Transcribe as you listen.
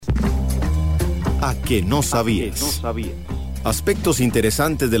A que no sabías. Aspectos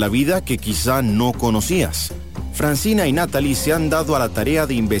interesantes de la vida que quizá no conocías. Francina y Natalie se han dado a la tarea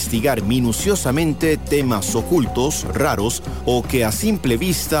de investigar minuciosamente temas ocultos, raros o que a simple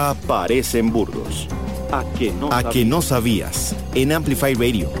vista parecen burdos. A que no sabías. En Amplify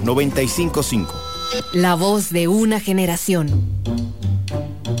Radio 95.5. La voz de una generación.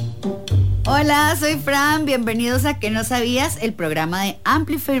 Hola, soy Fran, bienvenidos a Que No Sabías, el programa de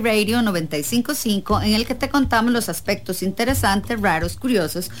Amplify Radio 95.5 en el que te contamos los aspectos interesantes, raros,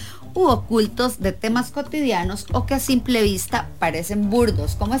 curiosos u ocultos de temas cotidianos o que a simple vista parecen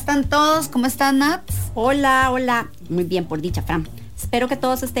burdos. ¿Cómo están todos? ¿Cómo están, Nats? Hola. Muy bien, por dicha, Fran. Espero que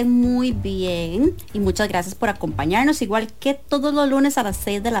todos estén muy bien y muchas gracias por acompañarnos, igual que todos los lunes a las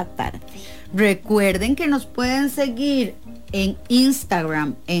 6 de la tarde. Recuerden que nos pueden seguir en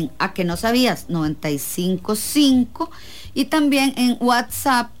Instagram en A Que No Sabías 95.5 y también en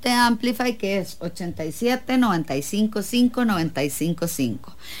WhatsApp de Amplify, que es 87 95 5 95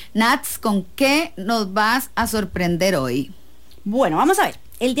 5. Nats, ¿con qué nos vas a sorprender hoy? Bueno, vamos a ver.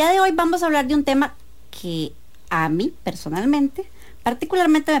 El día de hoy vamos a hablar de un tema que a mí personalmente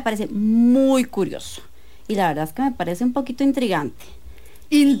particularmente me parece muy curioso y la verdad es que me parece un poquito intrigante.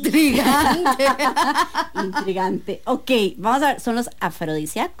 Intrigante. Ok, vamos a ver, son los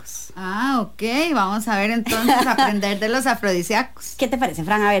afrodisiacos. Ok, vamos a ver entonces, aprender de los afrodisiacos. ¿Qué te parece,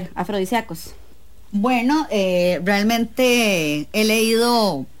 Fran? A ver, afrodisiacos. Bueno, realmente he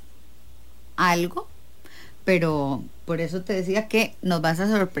leído algo, pero por eso te decía que nos vas a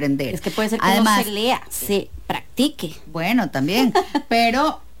sorprender. Es que puede ser que además no se lea, se practique. Bueno, también,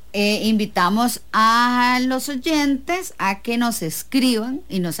 pero invitamos a los oyentes a que nos escriban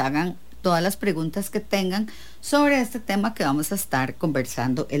y nos hagan todas las preguntas que tengan sobre este tema que vamos a estar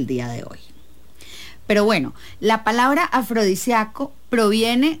conversando el día de hoy. Pero bueno, la palabra afrodisíaco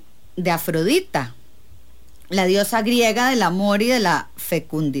proviene de Afrodita, la diosa griega del amor y de la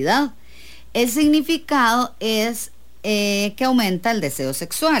fecundidad. El significado es que aumenta el deseo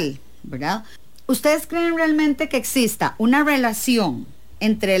sexual, ¿verdad? ¿Ustedes creen realmente que exista una relación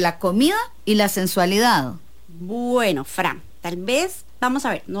entre la comida y la sensualidad? Bueno, Fran, tal vez, vamos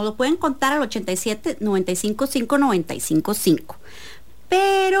a ver, nos lo pueden contar al 87 95 5 95 5.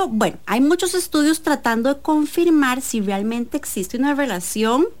 Pero bueno, hay muchos estudios tratando de confirmar si realmente existe una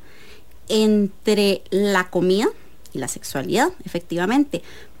relación entre la comida y la sexualidad, efectivamente.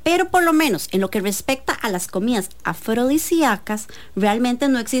 Pero por lo menos en lo que respecta a las comidas afrodisíacas, realmente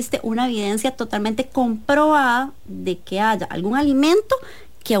no existe una evidencia totalmente comprobada de que haya algún alimento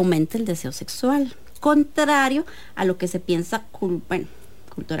que aumente el deseo sexual, contrario a lo que se piensa,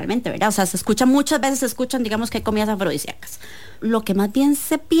 culturalmente, ¿verdad? O sea, muchas veces se escuchan, digamos, que hay comidas afrodisíacas. Lo que más bien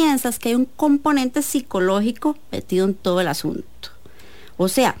se piensa es que hay un componente psicológico metido en todo el asunto. O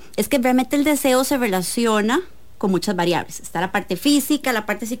sea, es que realmente el deseo se relaciona con muchas variables. Está la parte física, la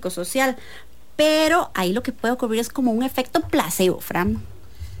parte psicosocial, pero ahí lo que puede ocurrir es como un efecto placebo, Fran.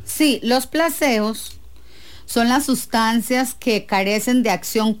 Sí, los placebos son las sustancias que carecen de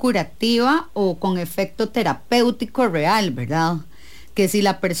acción curativa o con efecto terapéutico real, ¿verdad? Que si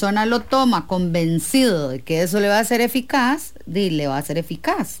la persona lo toma convencido de que eso le va a ser eficaz, le va a ser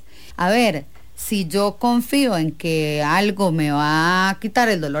eficaz. A ver, si yo confío en que algo me va a quitar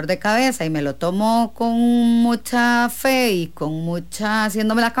el dolor de cabeza y me lo tomo con mucha fe y con mucha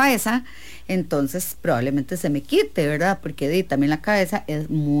haciéndome la cabeza, entonces probablemente se me quite, ¿verdad? Porque también la cabeza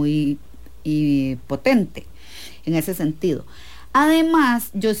es muy potente en ese sentido. Además,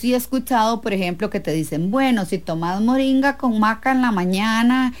 yo sí he escuchado, por ejemplo, que te dicen, bueno, si tomas moringa con maca en la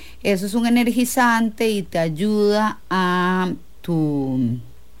mañana, eso es un energizante y te ayuda a tu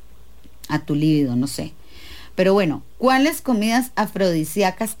líbido, no sé. Pero bueno, ¿cuáles comidas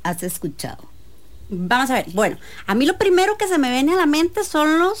afrodisíacas has escuchado? Vamos a ver, bueno, a mí lo primero que se me viene a la mente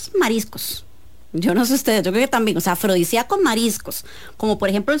son los mariscos. Yo no sé ustedes, yo creo que también, o sea, afrodisíacos mariscos, como por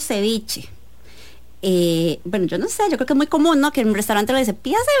ejemplo el ceviche. Bueno, yo no sé, yo creo que es muy común, ¿no? Que en un restaurante le dice,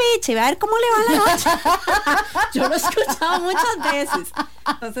 pida ceviche y va a ver cómo le va la noche. Yo lo he escuchado muchas veces.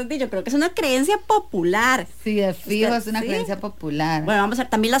 Entonces, yo creo que es una creencia popular. Sí, de fijo es una creencia popular. Bueno, vamos a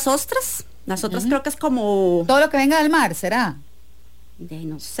ver también las ostras. Las ostras creo que es como... todo lo que venga del mar, ¿será?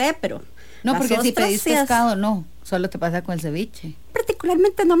 No sé, pero... No, porque si pedís pescado, no. Solo te pasa con el ceviche.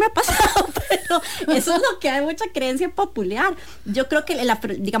 Particularmente no me ha pasado, pero eso es lo que hay mucha creencia popular. Yo creo que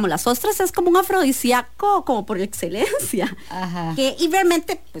digamos, las ostras es como un afrodisíaco como por excelencia. Ajá. Y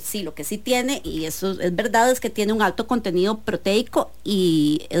realmente, pues sí, lo que sí tiene, y eso es verdad, es que tiene un alto contenido proteico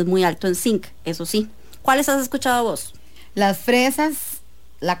y es muy alto en zinc, eso sí. ¿Cuáles has escuchado vos? Las fresas,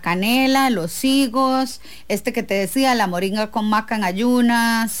 la canela, los higos, que te decía, la moringa con maca en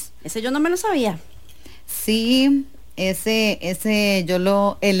ayunas. Ese yo no me lo sabía. Sí, ese yo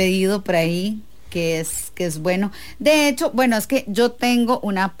lo he leído por ahí, que es bueno. De hecho, bueno, es que yo tengo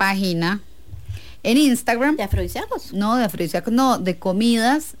una página en Instagram. ¿De afrodisíacos? No, de afrodisíacos, no, de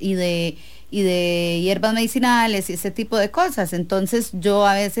comidas y de hierbas medicinales y ese tipo de cosas. Entonces yo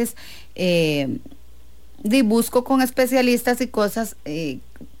a veces busco con especialistas y cosas,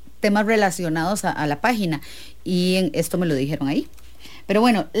 temas relacionados a la página, y en esto me lo dijeron ahí. Pero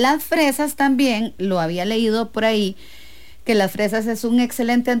bueno, las fresas también, lo había leído por ahí, que las fresas es un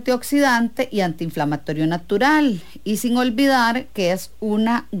excelente antioxidante y antiinflamatorio natural, y sin olvidar que es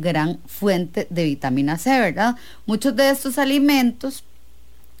una gran fuente de vitamina C, ¿verdad? Muchos de estos alimentos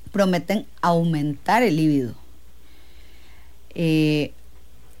prometen aumentar el líbido.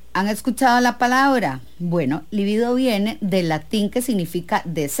 ¿Han escuchado la palabra? Bueno, libido viene del latín que significa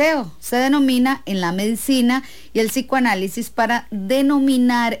deseo. Se denomina en la medicina y el psicoanálisis para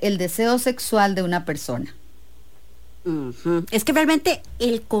denominar el deseo sexual de una persona. Uh-huh. Es que realmente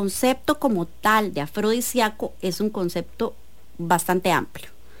el concepto como tal de afrodisíaco es un concepto bastante amplio,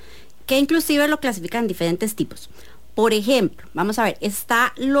 que inclusive lo clasifican en diferentes tipos. Por ejemplo, vamos a ver,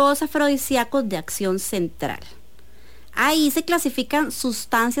 está los afrodisíacos de acción central. Ahí se clasifican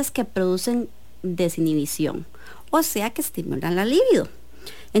sustancias que producen desinhibición, o sea, que estimulan la libido.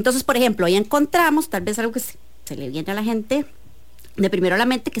 Entonces, por ejemplo, ahí encontramos tal vez algo que se le viene a la gente de primero a la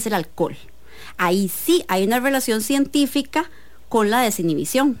mente, que es el alcohol. Ahí sí hay una relación científica con la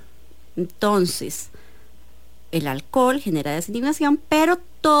desinhibición. Entonces, el alcohol genera desinhibición, pero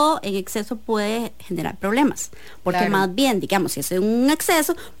todo en exceso puede generar problemas. Porque claro, más bien, digamos, si es un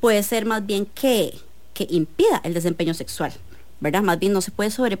exceso, puede ser más bien que impida el desempeño sexual, ¿verdad? Más bien no se puede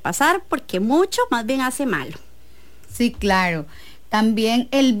sobrepasar porque mucho más bien hace malo. Sí, claro. También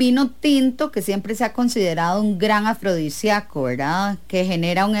el vino tinto, que siempre se ha considerado un gran afrodisíaco, ¿verdad? Que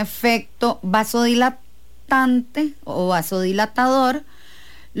genera un efecto vasodilatante o vasodilatador,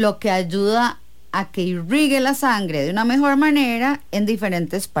 lo que ayuda a que irrigue la sangre de una mejor manera en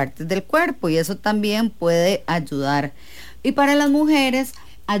diferentes partes del cuerpo, y eso también puede ayudar. Y para las mujeres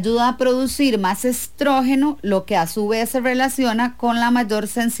ayuda a producir más estrógeno, lo que a su vez se relaciona con la mayor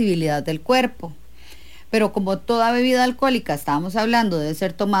sensibilidad del cuerpo. Pero como toda bebida alcohólica, estábamos hablando, debe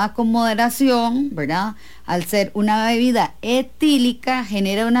ser tomada con moderación, ¿verdad? Al ser una bebida etílica,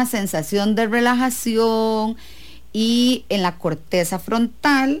 genera una sensación de relajación y en la corteza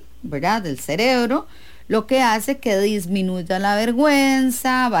frontal, ¿verdad?, del cerebro, lo que hace que disminuya la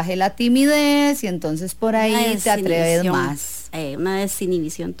vergüenza, baje la timidez, y entonces por ahí te atreves más. Una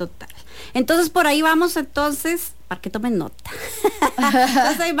desinhibición total. Entonces por ahí vamos, entonces, para que tomen nota.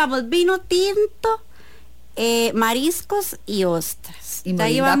 Entonces ahí vamos, vino tinto, mariscos y ostras. Y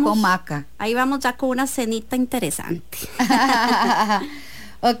moringa con maca. Ahí vamos ya con una cenita interesante.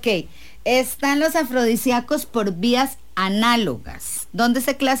 Ok, están los afrodisíacos por vías análogas, donde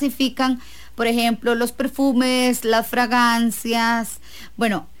se clasifican, por ejemplo, los perfumes, las fragancias.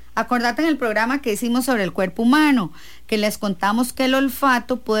 Bueno, acordate en el programa que hicimos sobre el cuerpo humano, que les contamos que el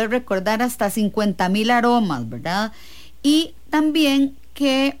olfato puede recordar hasta 50,000 aromas, ¿verdad? Y también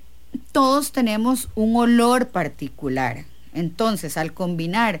que todos tenemos un olor particular. Entonces, al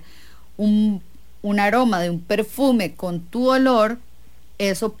combinar un aroma de un perfume con tu olor,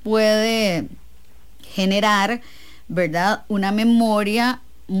 eso puede generar, ¿verdad?, una memoria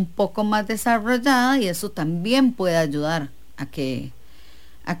un poco más desarrollada, y eso también puede ayudar a que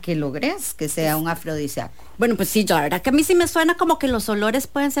logres que sea un afrodisíaco. Bueno, pues sí, la verdad que a mí sí me suena como que los olores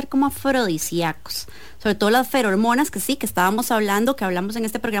pueden ser como afrodisíacos, sobre todo las feromonas, que sí, que estábamos hablando, que hablamos en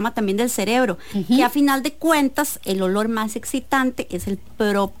este programa también del cerebro, que a final de cuentas el olor más excitante es el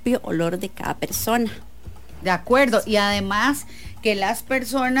propio olor de cada persona. De acuerdo, y además que las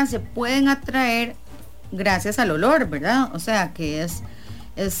personas se pueden atraer gracias al olor, ¿verdad? O sea, que es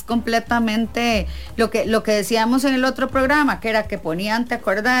completamente lo que decíamos en el otro programa, que era que ponían, ¿te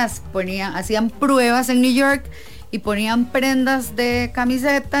acordás? Hacían pruebas en New York y ponían prendas de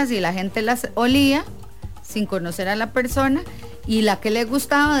camisetas y la gente las olía sin conocer a la persona, y la que le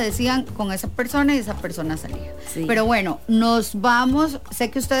gustaba decían con esa persona, y esa persona salía. Sí. Pero bueno, nos vamos,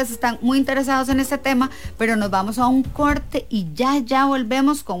 sé que ustedes están muy interesados en este tema, pero nos vamos a un corte y ya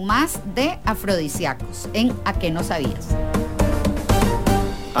volvemos con más de afrodisíacos en ¿A qué no sabías?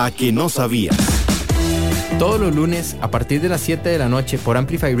 ¿A que no sabías? Todos los lunes a partir de las 7 de la noche por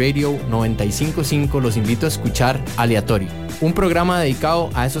Amplify Radio 95.5 los invito a escuchar Aleatorio, un programa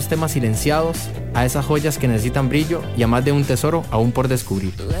dedicado a esos temas silenciados, a esas joyas que necesitan brillo y a más de un tesoro aún por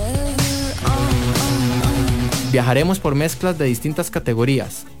descubrir. Viajaremos por mezclas de distintas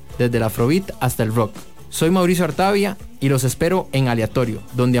categorías, desde el afrobeat hasta el rock, Soy Mauricio Artavia y los espero en Aleatorio,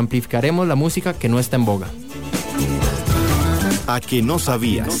 donde amplificaremos la música que no está en boga. A que no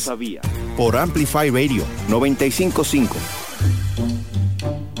sabías. Por Amplify Radio 955.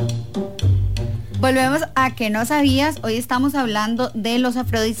 Volvemos a que no sabías. Hoy estamos hablando de los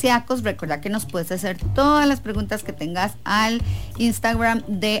afrodisíacos. Recuerda que nos puedes hacer todas las preguntas que tengas al Instagram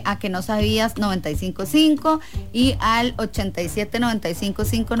de a que no sabías 955 y al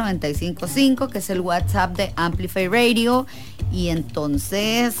 87955955, que es el WhatsApp de Amplify Radio. Y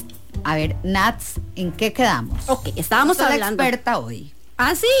entonces, a ver, Nats, ¿en qué quedamos? Ok, estábamos Soy hablando. la experta hoy.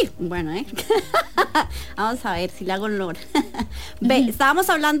 Ah, sí, bueno, vamos a ver si le hago olor. Ve,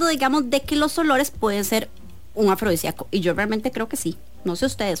 estábamos hablando, digamos, de que los olores pueden ser un afrodisíaco, y yo realmente creo que sí. No sé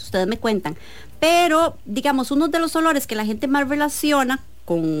ustedes me cuentan. Pero, digamos, uno de los olores que la gente más relaciona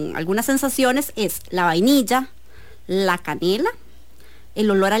con algunas sensaciones es la vainilla, la canela, el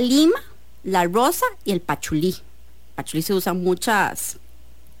olor a lima, la rosa y el pachulí. Pachulí se usan muchas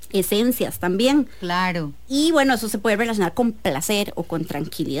esencias también. Claro. Y bueno, eso se puede relacionar con placer o con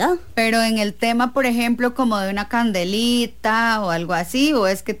tranquilidad. Pero en el tema, por ejemplo, como de una candelita o algo así, o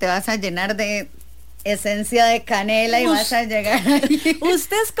es que te vas a llenar de esencia de canela y vas a llegar ahí.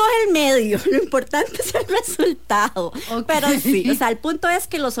 Usted escoge el medio, lo importante es el resultado. Okay. Pero sí, o sea, el punto es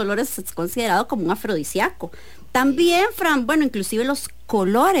que los olores es considerado como un afrodisíaco. También, Fran, bueno, inclusive los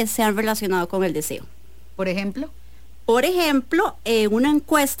colores se han relacionado con el deseo. Por ejemplo, una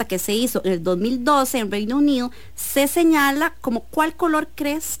encuesta que se hizo en el 2012 en Reino Unido se señala como cuál color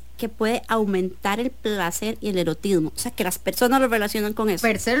crees que puede aumentar el placer y el erotismo. O sea, que las personas lo relacionan con eso.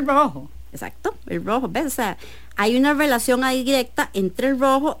 per se el rojo. Exacto, el rojo, ¿ves? O sea, hay una relación ahí directa entre el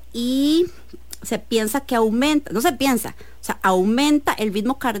rojo y se piensa que aumenta, no se piensa, o sea, aumenta el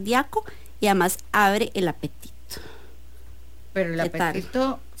ritmo cardíaco y además abre el apetito. Pero el ¿Qué tal?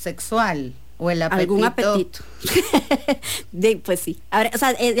 apetito sexual o el apetito. Algún apetito. Pues sí. O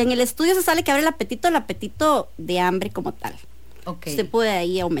sea, en el estudio se sale que abre el apetito de hambre como tal. Ok. Usted puede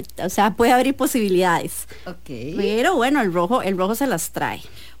ahí aumentar, o sea, puede abrir posibilidades. Ok. Pero bueno, el rojo se las trae.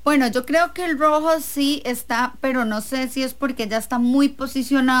 Bueno, yo creo que el rojo sí está, pero no sé si es porque ya está muy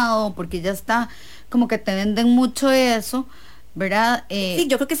posicionado, porque ya está como que te venden mucho eso, ¿verdad? Sí,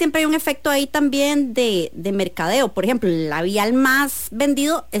 yo creo que siempre hay un efecto ahí también de mercadeo. Por ejemplo, el labial más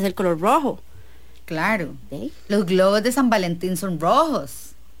vendido es el color rojo. Claro. ¿Sí? Los globos de San Valentín son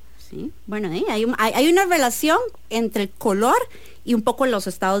rojos. Sí, bueno, hay una relación entre el color y un poco los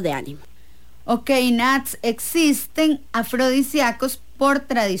estados de ánimo. Ok, Nats, existen afrodisíacos por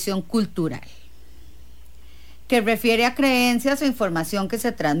tradición cultural, que refiere a creencias o información que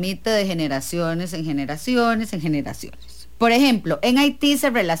se transmite de generaciones en generaciones en generaciones. Por ejemplo, en Haití se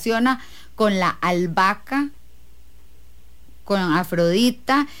relaciona con la albahaca, con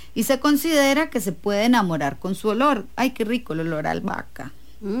Afrodita, y se considera que se puede enamorar con su olor. Ay, qué rico el olor a albahaca.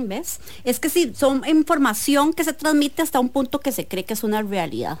 ¿Ves? Es que sí, son información que se transmite hasta un punto que se cree que es una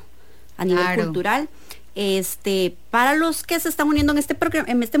realidad a nivel cultural. Para los que se están uniendo en este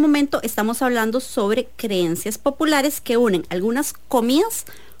programa, en este momento estamos hablando sobre creencias populares que unen algunas comidas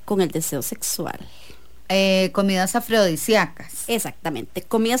con el deseo sexual. Comidas afrodisíacas. Exactamente,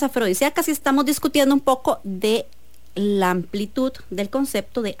 comidas afrodisíacas, y estamos discutiendo un poco de la amplitud del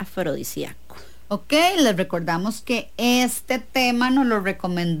concepto de afrodisíaco. Ok, les recordamos que este tema nos lo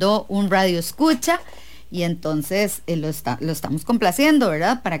recomendó un radio escucha y entonces lo estamos complaciendo,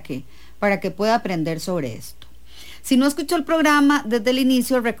 ¿verdad? Para que pueda aprender sobre esto. Si no escuchó el programa desde el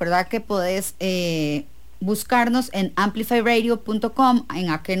inicio, recordad que podés buscarnos en amplifyradio.com, en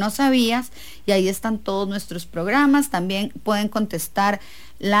A que no sabías, y ahí están todos nuestros programas. También pueden contestar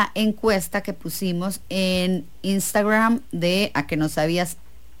la encuesta que pusimos en Instagram de A que no sabías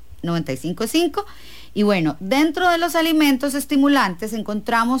 955. Y bueno, dentro de los alimentos estimulantes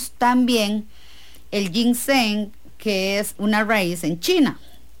encontramos también el ginseng, que es una raíz en China,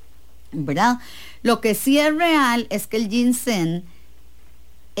 ¿verdad? Lo que sí es real es que el ginseng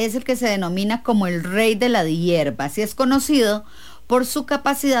es el que se denomina como el rey de la hierba. Así es conocido por su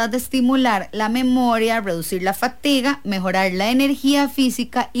capacidad de estimular la memoria, reducir la fatiga, mejorar la energía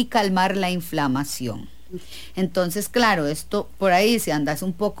física y calmar la inflamación. Entonces, claro, esto por ahí, si andas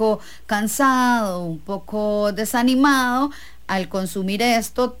un poco cansado, un poco desanimado, al consumir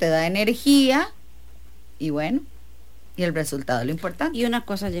esto te da energía y bueno, y el resultado es lo importante. Y una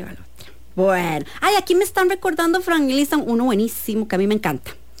cosa lleva a la otra. Bueno, aquí me están recordando, Fran, y listan uno buenísimo que a mí me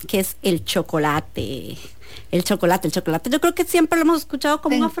encanta, que es el chocolate. El chocolate, yo creo que siempre lo hemos escuchado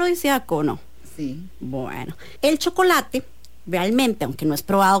como un afrodisíaco, ¿no? Sí. Bueno, el chocolate realmente, aunque no es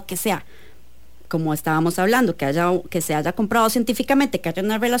probado que sea como estábamos hablando, que se haya comprobado científicamente que haya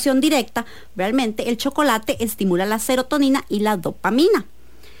una relación directa, realmente el chocolate estimula la serotonina y la dopamina.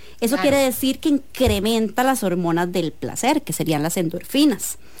 Eso quiere decir que incrementa las hormonas del placer, que serían las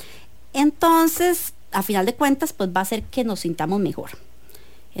endorfinas. Entonces, a final de cuentas, pues va a hacer que nos sintamos mejor.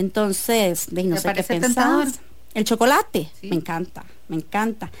 Entonces, no sé qué pensás. El chocolate, sí. Me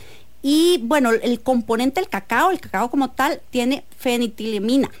encanta. Y bueno, el componente del cacao, el cacao como tal, tiene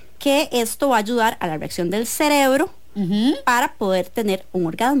fenitilamina, que esto va a ayudar a la reacción del cerebro para poder tener un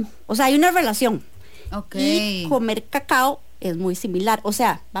orgasmo. O sea, hay una relación. Y comer cacao es muy similar. O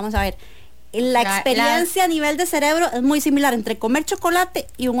sea, vamos a ver, la experiencia a nivel de cerebro es muy similar entre comer chocolate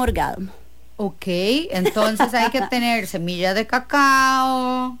y un orgasmo. Ok, entonces hay que tener semillas de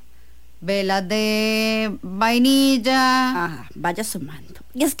cacao, velas de vainilla. Vaya sumando.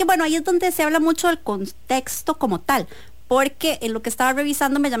 Y es que bueno, ahí es donde se habla mucho del contexto como tal, porque en lo que estaba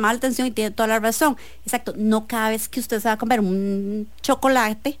revisando me llamaba la atención y tiene toda la razón. Exacto, no cada vez que usted se va a comer un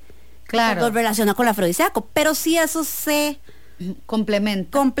chocolate, lo relaciona con el afrodisíaco, pero sí eso se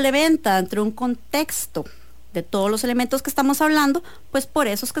complementa dentro de un contexto de todos los elementos que estamos hablando, pues por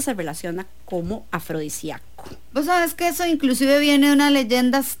eso es que se relaciona como afrodisíaco. Vos sabes que eso inclusive viene de una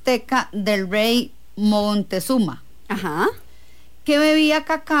leyenda azteca del rey Montezuma, que bebía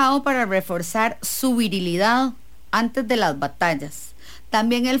cacao para reforzar su virilidad antes de las batallas.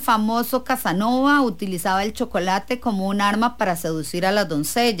 También el famoso Casanova utilizaba el chocolate como un arma para seducir a las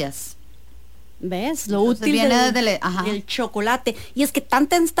doncellas. ¿Ves? Lo útil del chocolate. Y es que tan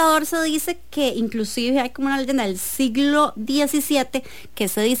tentador se dice que inclusive hay como una leyenda del siglo XVII que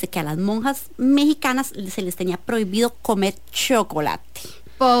se dice que a las monjas mexicanas se les tenía prohibido comer chocolate.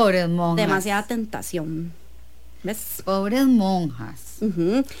 Pobres monjas. Demasiada tentación. ¿Ves? Pobres monjas.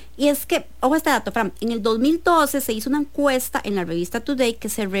 Y es que, ojo este dato, Fran, en el 2012 se hizo una encuesta en la revista Today que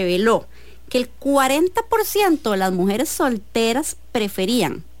se reveló que el 40% de las mujeres solteras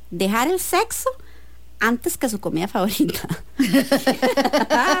preferían dejar el sexo antes que su comida favorita.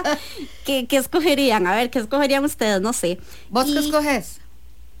 ¿Qué escogerían? A ver, ¿qué escogerían ustedes? No sé. ¿Vos qué escoges?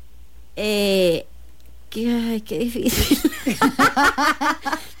 Qué difícil.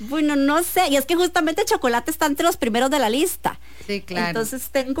 Bueno, no sé. Y es que justamente el chocolate está entre los primeros de la lista. Sí, claro. Entonces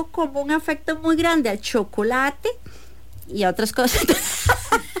tengo como un afecto muy grande al chocolate y a otras cosas.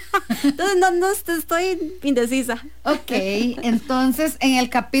 Entonces no estoy indecisa. Ok, entonces en el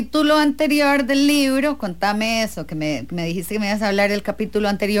capítulo anterior del libro, contame eso, que me dijiste que me ibas a hablar del capítulo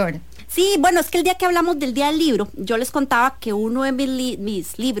anterior. Sí, bueno, es que el día que hablamos del día del libro, yo les contaba que uno de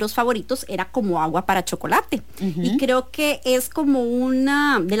mis libros favoritos era Como agua para chocolate. Y creo que es como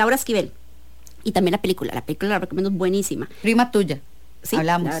una de Laura Esquivel. Y también la película la recomiendo, es buenísima. Prima tuya. Sí,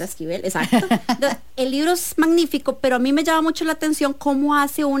 hablamos. Laura Esquivel, exacto. Entonces, el libro es magnífico, pero a mí me llama mucho la atención cómo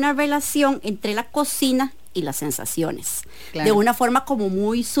hace una relación entre la cocina y las sensaciones. Claro. De una forma como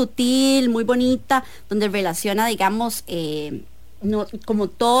muy sutil, muy bonita, donde relaciona, digamos, como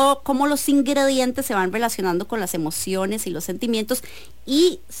todo, como los ingredientes se van relacionando con las emociones y los sentimientos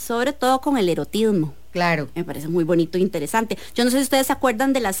y sobre todo con el erotismo. Claro. Me parece muy bonito e interesante. Yo no sé si ustedes se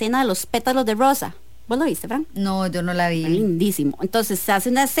acuerdan de la escena de los pétalos de rosa. ¿Vos lo viste, Fran? No, yo no la vi. Lindísimo. Entonces se hace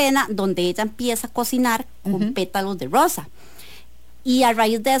una escena donde ella empieza a cocinar con pétalos de rosa. Y a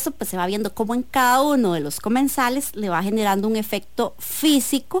raíz de eso, pues se va viendo cómo en cada uno de los comensales le va generando un efecto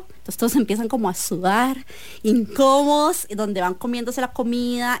físico. Entonces todos empiezan como a sudar, incómodos, donde van comiéndose la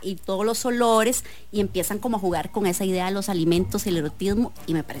comida y todos los olores y empiezan como a jugar con esa idea de los alimentos, el erotismo,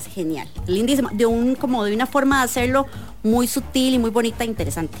 y me parece genial. Lindísimo. De una forma de hacerlo muy sutil y muy bonita e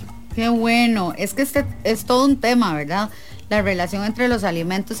interesante. Qué bueno. Es que este es todo un tema, ¿verdad? La relación entre los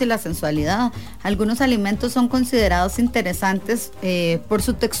alimentos y la sensualidad. Algunos alimentos son considerados interesantes por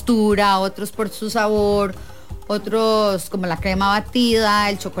su textura, otros por su sabor, otros como la crema batida,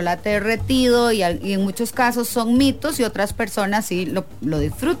 el chocolate derretido y en muchos casos son mitos y otras personas sí lo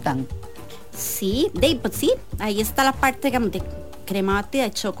disfrutan. Sí, pues sí, ahí está la parte, digamos, de crema batida,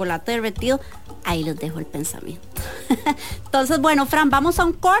 de chocolate derretido. Ahí les dejo el pensamiento. Entonces, bueno, Fran, vamos a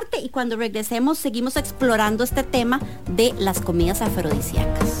un corte y cuando regresemos seguimos explorando este tema de las comidas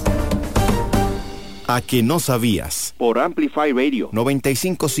afrodisíacas. A que no sabías. Por Amplify Radio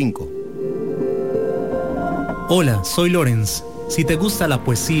 95.5. Hola, soy Lorenz. Si te gusta la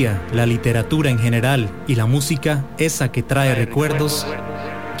poesía, la literatura en general y la música, esa que trae recuerdos,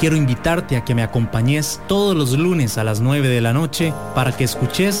 quiero invitarte a que me acompañes todos los lunes a las 9 de la noche para que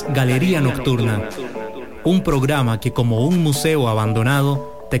escuches Galería Nocturna, un programa que como un museo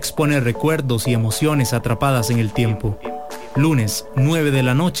abandonado te expone recuerdos y emociones atrapadas en el tiempo. Lunes, 9 de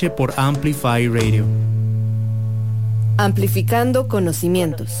la noche por Amplify Radio. Amplificando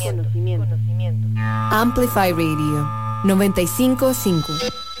conocimientos. Amplify Radio 955.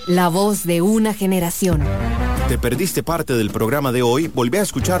 La voz de una generación. ¿Te perdiste parte del programa de hoy? Volvé a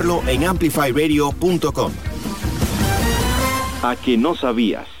escucharlo en amplifyradio.com. A que no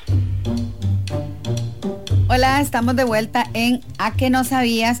sabías. Hola, estamos de vuelta en A que no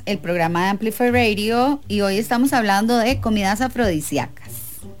sabías, el programa de Amplify Radio, y hoy estamos hablando de comidas afrodisíacas.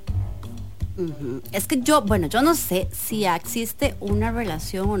 Es que yo no sé si existe una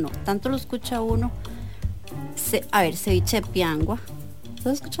relación o no. Tanto lo escucha uno. Ceviche de piangua. ¿Tú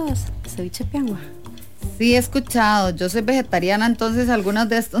has escuchado eso? Ceviche de piangua. Sí, he escuchado. Yo soy vegetariana, entonces algunos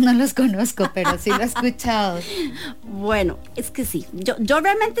de estos no los conozco, pero sí lo he escuchado. Bueno, es que sí. Yo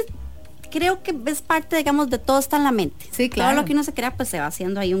realmente creo que es parte, digamos, de todo está en la mente. Sí, claro. Todo lo que uno se crea, pues se va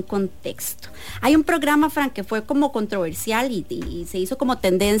haciendo ahí un contexto. Hay un programa, Fran, que fue como controversial y se hizo como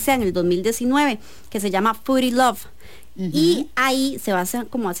tendencia en el 2019, que se llama Foodie Love. Y ahí se va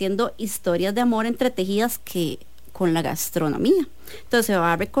como haciendo historias de amor entretejidas con la gastronomía. Entonces se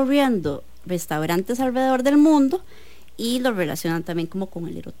va recorriendo restaurantes alrededor del mundo y lo relacionan también como con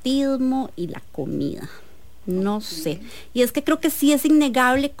el erotismo y la comida. No sé. Y es que creo que sí es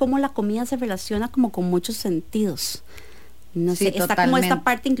innegable cómo la comida se relaciona como con muchos sentidos. No sé, está como esta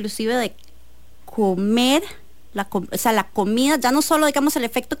parte inclusive de comer, la comida, ya no solo digamos el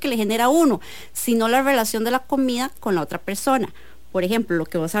efecto que le genera a uno, sino la relación de la comida con la otra persona. Por ejemplo, lo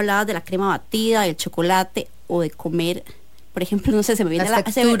que vos hablabas de la crema batida, del chocolate, o de comer, por ejemplo, no sé, se me viene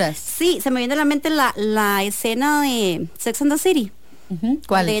se me viene a la mente la escena de Sex and the City.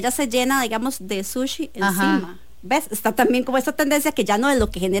 ¿Cuál? Donde ella se llena, digamos, de sushi encima. ¿Ves? Está también como esta tendencia que ya no es lo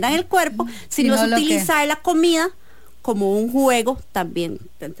que genera en el cuerpo, sino es utilizar la comida como un juego también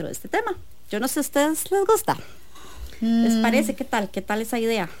dentro de este tema. Yo no sé si a ustedes les gusta. ¿Les parece? ¿Qué tal esa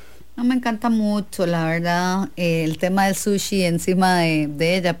idea? No me encanta mucho, la verdad, el tema del sushi encima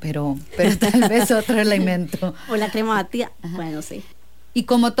de ella, pero tal vez otro alimento. O la crema batida. Bueno, sí. Y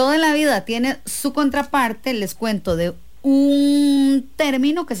como todo en la vida tiene su contraparte, les cuento de un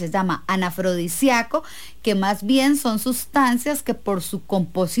término que se llama anafrodisiaco, que más bien son sustancias que por su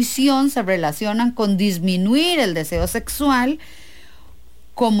composición se relacionan con disminuir el deseo sexual,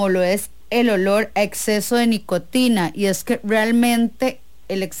 como lo es el olor a exceso de nicotina. Y es que realmente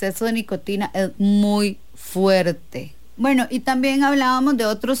el exceso de nicotina es muy fuerte. Bueno, y también hablábamos de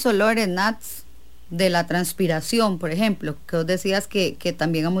otros olores, Nats, de la transpiración, por ejemplo, que vos decías que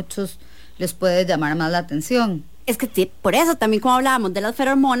también a muchos les puede llamar más la atención. Es que por eso también como hablábamos de las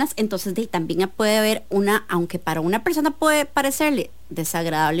feromonas, entonces también puede haber aunque para una persona puede parecerle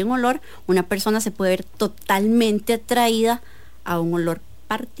desagradable un olor, una persona se puede ver totalmente atraída a un olor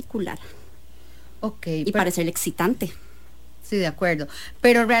particular. Y parecerle excitante. Sí, de acuerdo.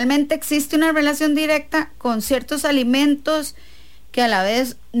 Pero realmente existe una relación directa con ciertos alimentos que a la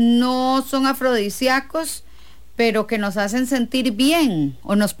vez no son afrodisíacos, pero que nos hacen sentir bien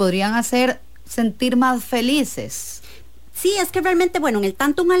o nos podrían hacer sentir más felices. Sí, es que realmente, bueno, en el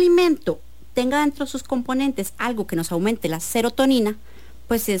tanto un alimento tenga dentro de sus componentes algo que nos aumente la serotonina,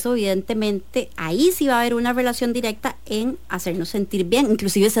 pues eso evidentemente ahí sí va a haber una relación directa en hacernos sentir bien,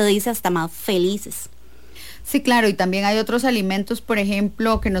 inclusive se dice hasta más felices. Sí, claro, y también hay otros alimentos, por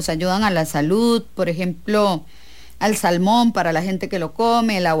ejemplo, que nos ayudan a la salud, por ejemplo, al salmón para la gente que lo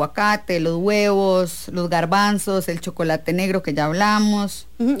come, el aguacate, los huevos, los garbanzos, el chocolate negro que ya hablamos.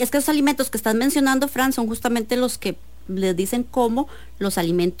 Es que esos alimentos que estás mencionando, Fran, son justamente los que les dicen como los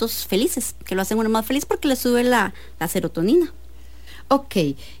alimentos felices, que lo hacen uno más feliz porque le sube la serotonina. Ok,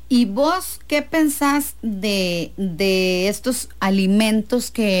 ¿y vos qué pensás de estos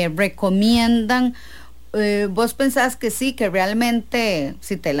alimentos que recomiendan? ¿Vos pensás que sí, que realmente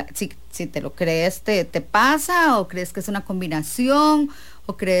si te lo crees te pasa, o crees que es una combinación,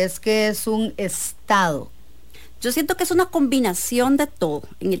 o crees que es un estado? Yo siento que es una combinación de todo,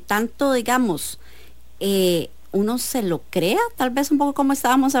 en el tanto, digamos, uno se lo crea, tal vez un poco como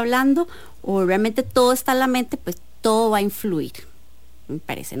estábamos hablando, o realmente todo está en la mente, pues todo va a influir, me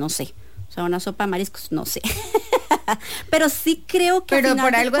parece, no sé. O sea, una sopa de mariscos, no sé. Pero sí creo que pero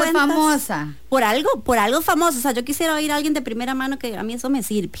por algo es famosa. Por algo es famosa. O sea, yo quisiera oír a alguien de primera mano que a mí eso me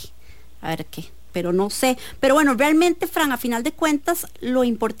sirve. A ver qué, pero no sé. Pero bueno, realmente, Fran, a final de cuentas, lo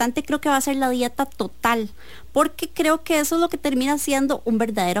importante creo que va a ser la dieta total. Porque creo que eso es lo que termina siendo un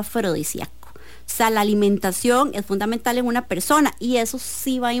verdadero afrodisíaco. O sea, la alimentación es fundamental en una persona y eso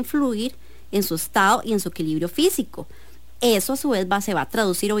sí va a influir en su estado y en su equilibrio físico. Eso a su vez se va a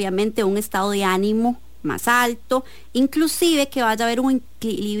traducir obviamente en un estado de ánimo más alto, inclusive que vaya a haber un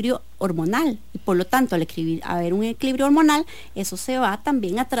equilibrio hormonal y por lo tanto al haber un equilibrio hormonal, eso se va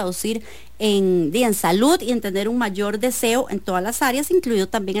también a traducir en salud y en tener un mayor deseo en todas las áreas, incluido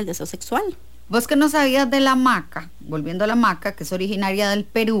también el deseo sexual. Vos que no sabías de la maca, volviendo a la maca, que es originaria del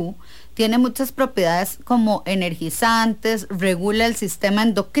Perú, tiene muchas propiedades como energizantes, regula el sistema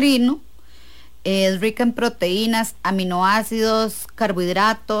endocrino, es rica en proteínas, aminoácidos,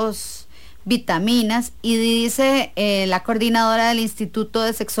 carbohidratos, vitaminas, y dice la coordinadora del Instituto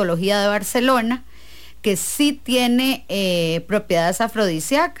de Sexología de Barcelona que sí tiene propiedades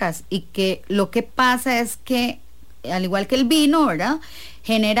afrodisíacas, y que lo que pasa es que, al igual que el vino, ¿verdad?,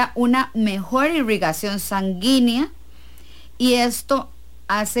 genera una mejor irrigación sanguínea, y esto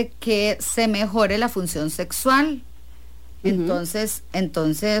hace que se mejore la función sexual. Entonces,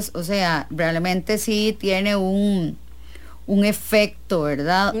 o sea, realmente sí tiene un efecto,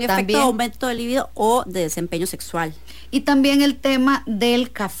 ¿verdad? Un efecto de aumento de libido o de desempeño sexual. Y también el tema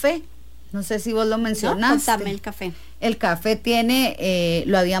del café. No sé si vos lo mencionaste. No, contame el café. El café tiene,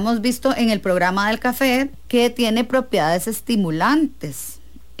 lo habíamos visto en el programa del café, que tiene propiedades estimulantes.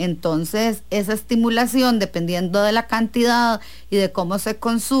 Entonces, esa estimulación, dependiendo de la cantidad y de cómo se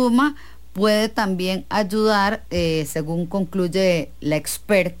consuma, puede también ayudar, según concluye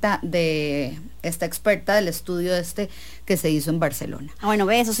esta experta del estudio que se hizo en Barcelona. Bueno,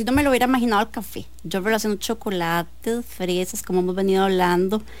 ve, eso sí no me lo hubiera imaginado el café. Yo relaciono chocolates, fresas, como hemos venido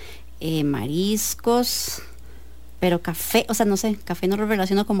hablando, mariscos, pero café, o sea, no sé, café no lo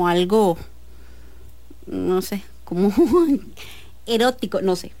relaciono como algo, no sé, como erótico,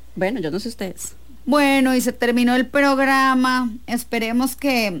 no sé. Bueno, yo no sé ustedes. Bueno, y se terminó el programa. Esperemos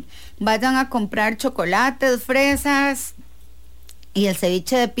que vayan a comprar chocolates, fresas y el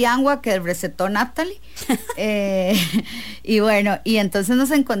ceviche de piangua que recetó Natalie. Y bueno, y entonces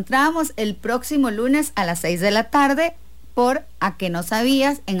nos encontramos el próximo lunes a las 6 de la tarde por A Que No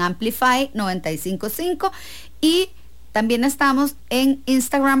Sabías en Amplify 95.5, y también estamos en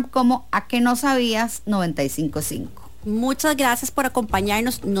Instagram como A Que No Sabías 95.5. Muchas gracias por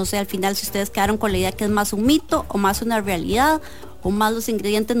acompañarnos. No sé al final si ustedes quedaron con la idea que es más un mito o más una realidad o más los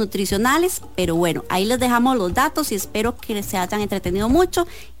ingredientes nutricionales, pero bueno, ahí les dejamos los datos y espero que se hayan entretenido mucho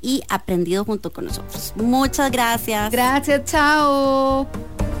y aprendido junto con nosotros. Muchas gracias. Gracias, chao.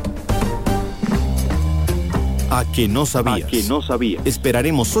 A Que No Sabías.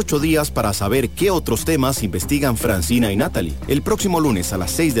 Esperaremos 8 días para saber qué otros temas investigan Francina y Natalie. El próximo lunes a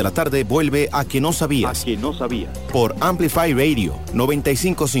las 6 de la tarde vuelve A Que No Sabías. Por Amplify Radio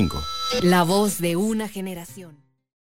 95.5. La voz de una generación.